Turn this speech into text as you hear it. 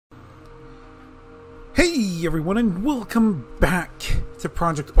Hey everyone, and welcome back to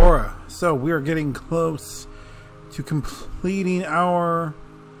Project Aura. So we are getting close to completing our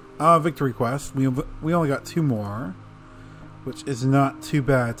victory quest. We only got 2 more, which is not too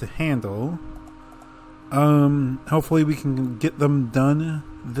bad to handle. Hopefully we can get them done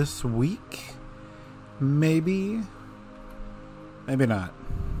this week. Maybe not.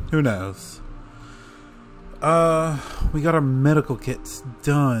 Who knows? We got our medical kits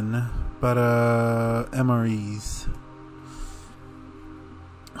done. But, MREs.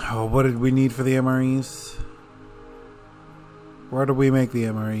 Oh, what did we need for the MREs? Where do we make the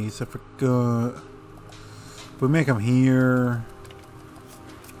MREs? I forgot. We make them here.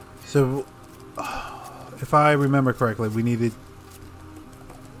 So, if I remember correctly, we needed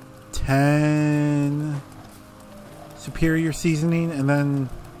 10 superior seasoning, and then,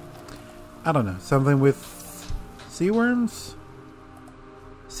 I don't know, something with sea worms?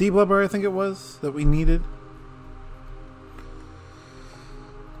 Sea blubber, I think it was, that we needed.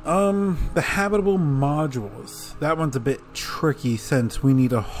 The habitable modules. That one's a bit tricky since we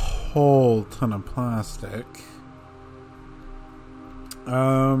need a whole ton of plastic.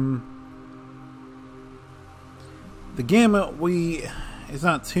 The gamut it's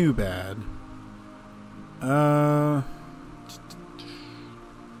not too bad. 'Cause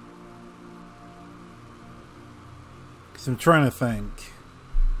I'm trying to think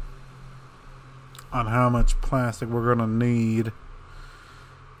on how much plastic we're gonna need.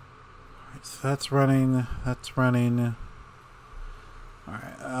 Alright, so that's running.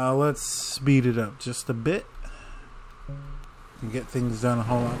 Alright, let's speed it up just a bit and get things done a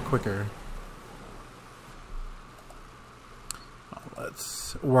whole lot quicker.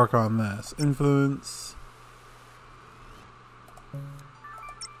 Let's work on this. Influence.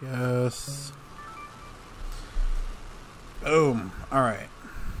 Yes. Boom. Alright.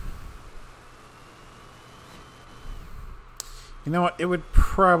 You know what? It would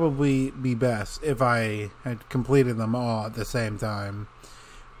probably be best if I had completed them all at the same time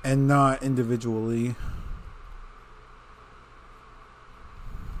and not individually.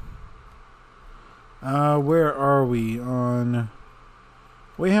 Where are we on?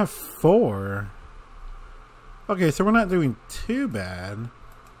 We have 4. Okay, so we're not doing too bad.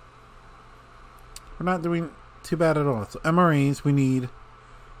 We're not doing too bad at all. So MREs, we need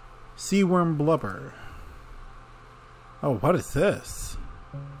sea worm blubber. Oh, what is this?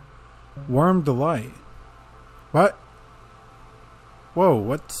 Worm Delight. What? Whoa,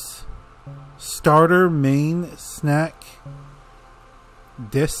 what's... Starter main snack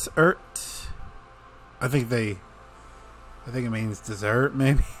dessert? I think it means dessert,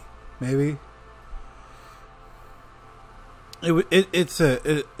 maybe? Maybe? It's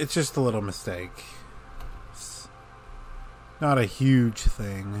just a little mistake. It's not a huge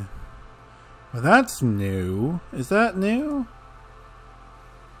thing. Well, that's new. Is that new?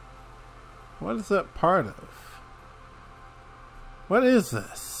 What is that part of? What is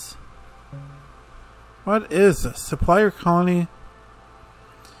this? What is this? Supplier colony?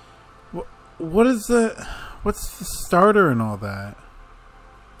 What is that? What's the starter and all that?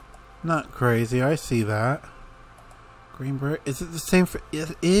 Not crazy. I see that. Green bread. Is it the same for...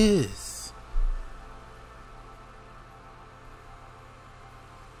 It is.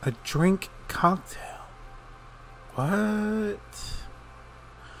 A drink cocktail. What?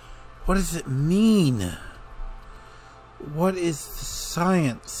 What does it mean? What is the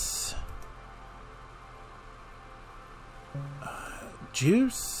science?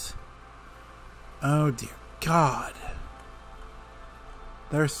 Juice? Oh dear God.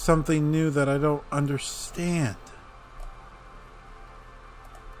 There's something new that I don't understand.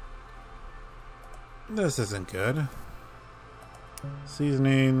 This isn't good.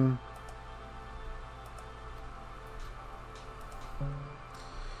 Seasoning.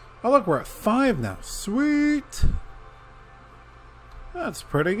 Oh look, we're at 5 now. Sweet. That's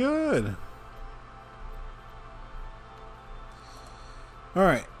pretty good.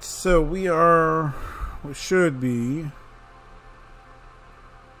 Alright, so we should be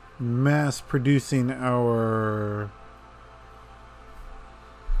mass producing our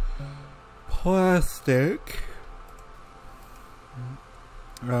plastic.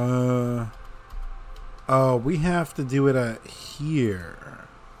 Oh, we have to do it at here.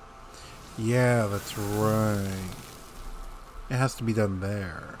 Yeah, that's right. It has to be done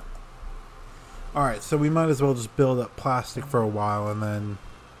there. Alright, so we might as well just build up plastic for a while and then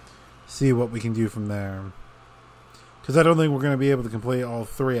see what we can do from there. Because I don't think we're going to be able to complete all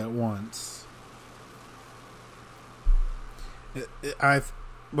 3 at once.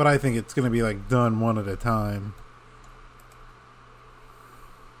 But I think it's going to be like done one at a time.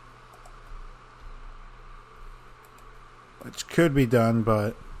 which could be done,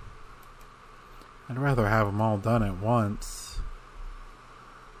 but I'd rather have them all done at once.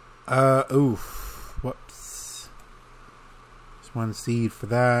 Oof. Whoops. Just one seed for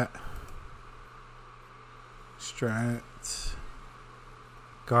that. Extract.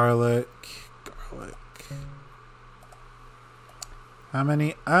 Garlic. How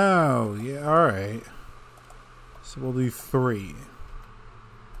many? Oh, yeah, alright. So we'll do 3.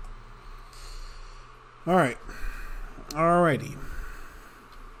 Alright. Alrighty.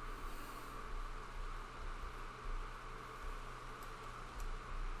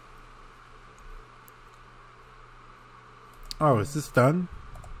 Oh, is this done?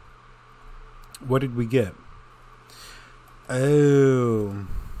 What did we get? Oh.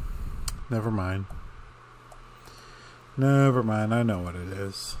 Never mind. Never mind. I know what it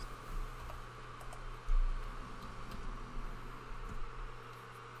is.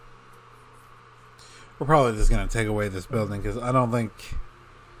 We're probably just going to take away this building because I don't think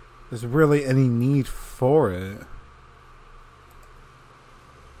there's really any need for it.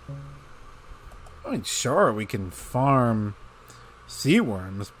 I mean, sure, we can farm sea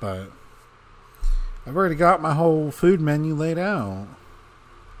worms, but I've already got my whole food menu laid out.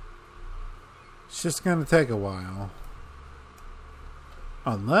 It's just going to take a while.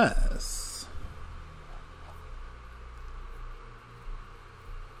 Unless...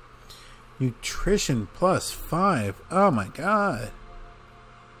 Nutrition plus 5. Oh my god.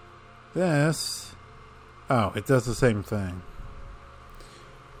 This... Oh, it does the same thing.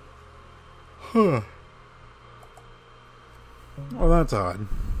 Huh. Well, that's odd.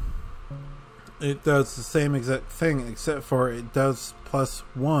 It does the same exact thing, except for it does plus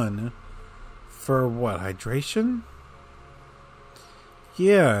 1 for what? Hydration?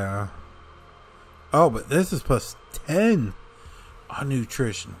 Yeah. Oh, but this is plus 10 on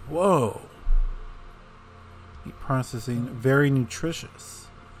nutrition. Whoa. Meat processing, very nutritious.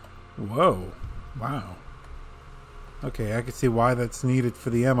 Whoa. Wow. Okay, I can see why that's needed for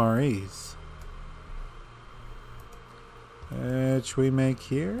the MREs. Should we make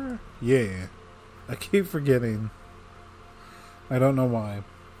here? Yeah. I keep forgetting. I don't know why.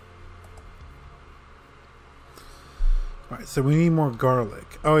 Alright, so we need more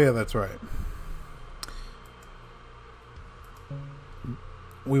garlic. Oh yeah, that's right.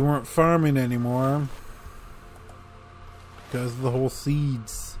 We weren't farming anymore because of the whole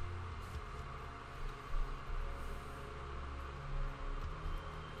seeds.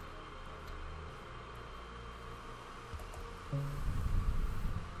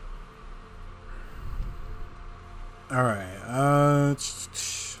 Alright,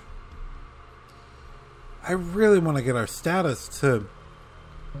 I really want to get our status to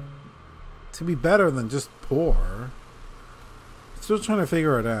be better than just poor. Still trying to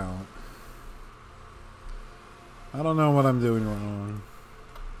figure it out. I don't know what I'm doing wrong.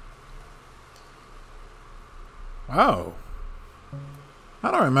 Wow.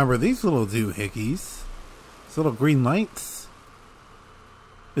 I don't remember these little doohickeys. These little green lights.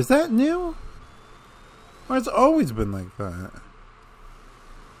 Is that new? Or it's always been like that?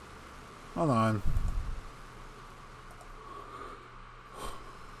 Hold on.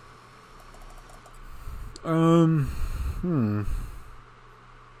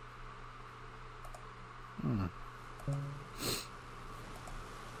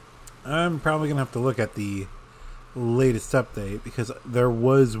 I'm probably gonna have to look at the latest update because there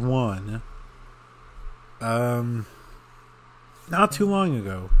was one not too long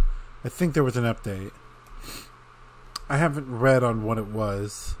ago. I think there was an update. I haven't read on what it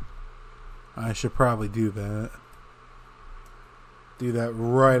was. I should probably do that. Do that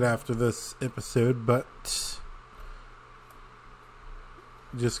right after this episode, but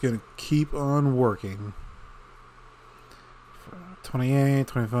just gonna keep on working. 28,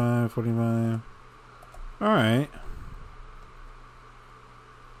 25, 45. Alright.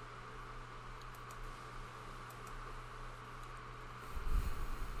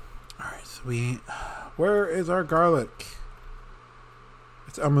 Alright, so where is our garlic?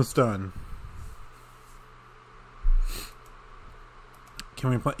 It's almost done.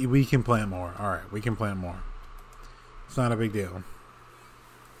 Can we plant? We can plant more. Alright, we can plant more. It's not a big deal.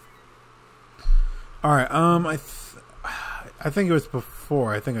 Alright, I think it was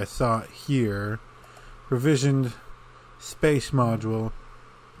before. I think I saw it here. Provisioned space module.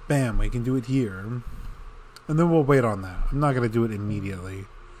 Bam, we can do it here. And then we'll wait on that. I'm not going to do it immediately.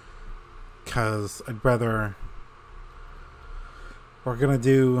 Because I'd rather... We're going to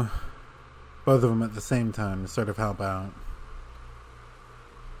do both of them at the same time to sort of help out.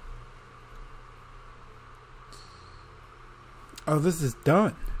 Oh, this is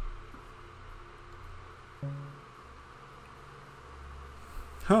done.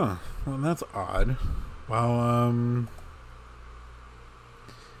 Huh. Well, that's odd. Well,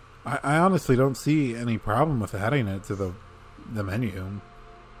 I honestly don't see any problem with adding it to the menu.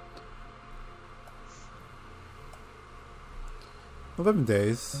 11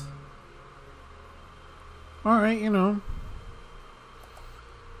 days. Alright, you know.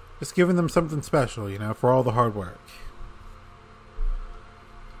 Just giving them something special, you know, for all the hard work.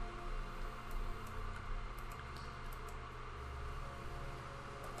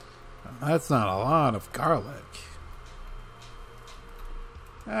 That's not a lot of garlic.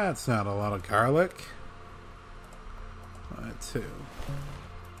 That's not a lot of garlic. 2.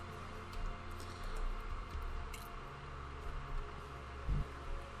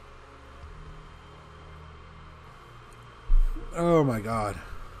 Oh my god.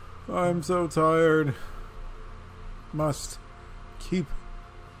 I'm so tired. Must keep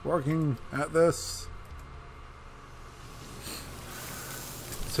working at this.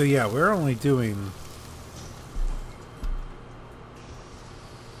 So yeah, we're only doing...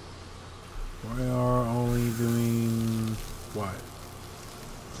 We are only doing... What?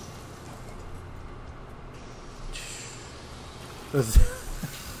 This,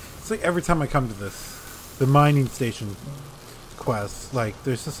 it's like every time I come to this, the mining station quest, like,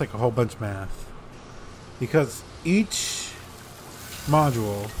 there's just like a whole bunch of math. Because each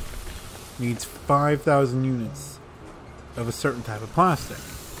module needs 5,000 units of a certain type of plastic.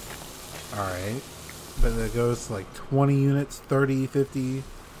 Alright. But it goes to like 20 units, 30, 50,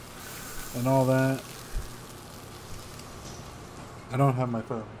 and all that. I don't have my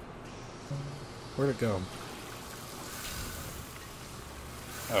phone. Where'd it go?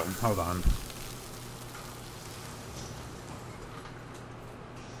 Oh, hold on.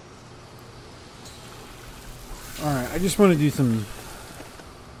 Alright, I just want to do some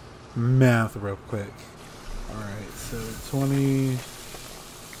math real quick. Alright, so 20...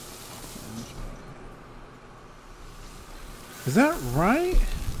 Is that right?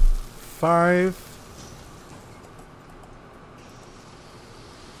 5...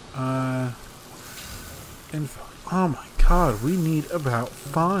 info. Oh my god, we need about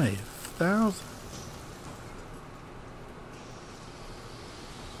 5,000.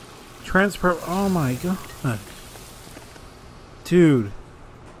 Transfer... Oh my god. Dude.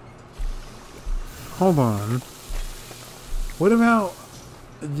 Hold on. What about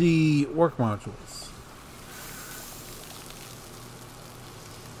the work modules?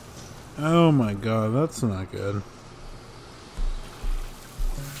 Oh my god, that's not good.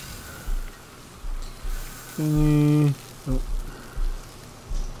 Oh.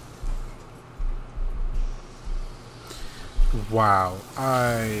 Wow,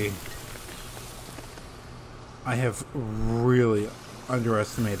 I have really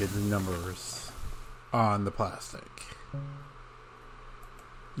underestimated the numbers on the plastic.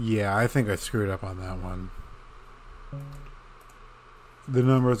 Yeah, I think I screwed up on that one. The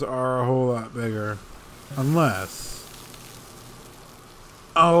numbers are a whole lot bigger. Unless...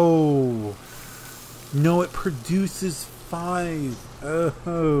 Oh! No, it produces 5.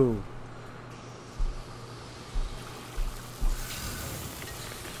 Oh.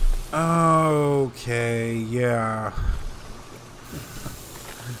 Okay, yeah.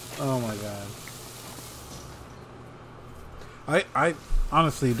 Oh my god. I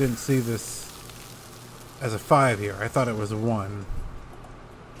honestly didn't see this as a 5 here. I thought it was a 1.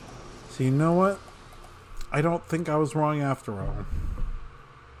 So you know what? I don't think I was wrong after all.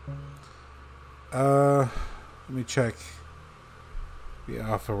 Let me check the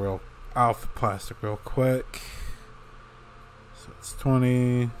alpha plastic real quick. So it's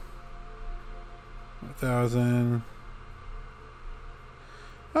 20,000.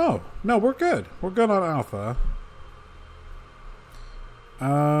 Oh, no, we're good. We're good on alpha.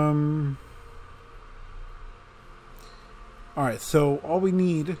 Alright, so all we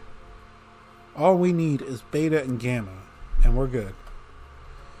need is beta and gamma, and we're good.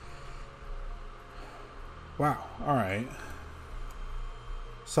 Wow, alright.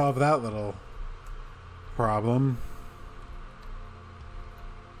 Solve that little problem.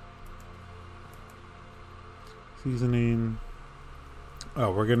 Seasoning.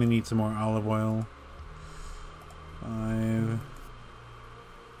 Oh, we're gonna need some more olive oil. 5,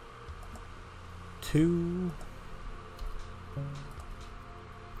 2.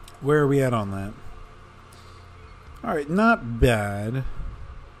 Where are we at on that? Alright, not bad.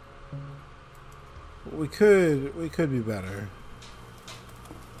 We could be better.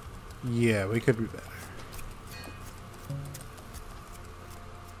 Yeah, we could be better.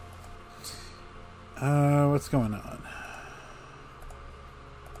 What's going on?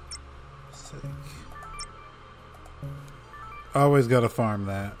 Sick. Always gotta farm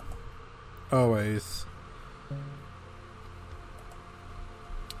that. Always.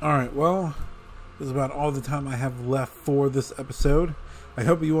 Alright, well, this is about all the time I have left for this episode. I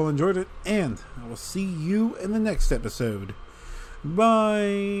hope you all enjoyed it, and I will see you in the next episode.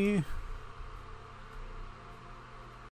 Bye!